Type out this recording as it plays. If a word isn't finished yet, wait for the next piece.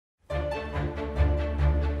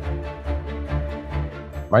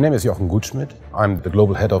My name is Jochen Gutschmidt. I'm the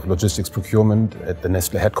Global Head of Logistics Procurement at the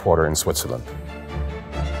Nestlé headquarters in Switzerland.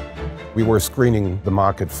 We were screening the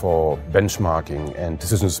market for benchmarking and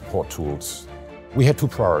decision support tools. We had two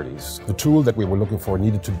priorities. The tool that we were looking for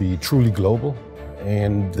needed to be truly global,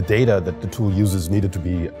 and the data that the tool uses needed to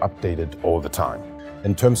be updated all the time.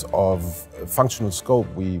 In terms of functional scope,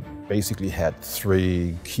 we basically had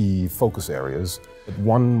three key focus areas.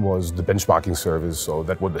 One was the benchmarking service, so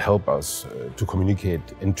that would help us to communicate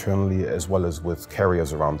internally as well as with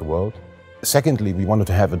carriers around the world. Secondly, we wanted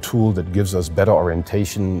to have a tool that gives us better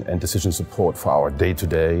orientation and decision support for our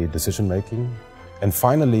day-to-day decision making. And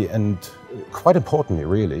finally, and quite importantly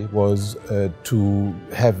really, was to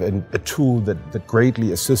have a tool that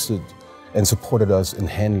greatly assisted and supported us in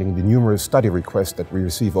handling the numerous study requests that we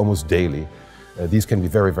receive almost daily. These can be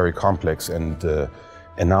very, very complex, and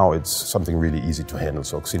now it's something really easy to handle.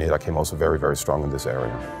 So Xeneta came also very, very strong in this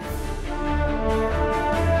area.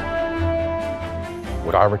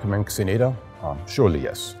 Would I recommend Xeneta? Surely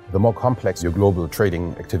yes. The more complex your global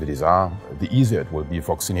trading activities are, the easier it will be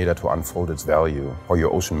for Xeneta to unfold its value for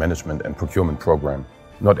your ocean management and procurement program.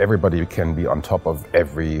 Not everybody can be on top of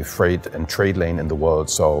every freight and trade lane in the world,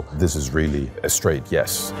 so this is really a straight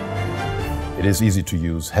yes. It is easy to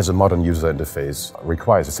use, has a modern user interface,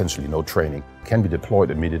 requires essentially no training, can be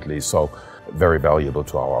deployed immediately, so very valuable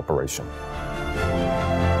to our operation.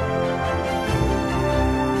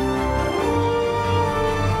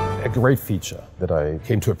 A great feature that I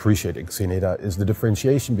came to appreciate in Xeneta is the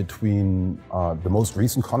differentiation between the most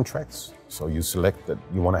recent contracts. So you select that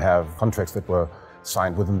you want to have contracts that were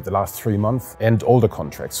signed within the last 3 months, and older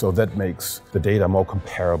contracts. So that makes the data more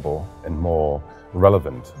comparable and more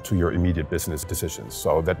relevant to your immediate business decisions.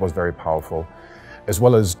 So that was very powerful, as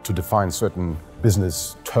well as to define certain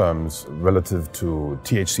business terms relative to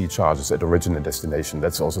THC charges at origin and destination.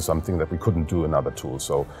 That's also something that we couldn't do in other tools.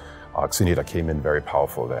 So Xeneta came in very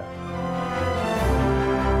powerful there.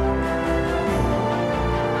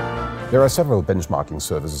 There are several benchmarking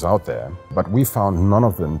services out there, but we found none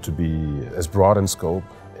of them to be as broad in scope,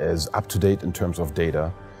 as up-to-date in terms of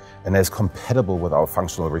data, and as compatible with our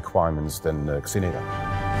functional requirements than Xeneta.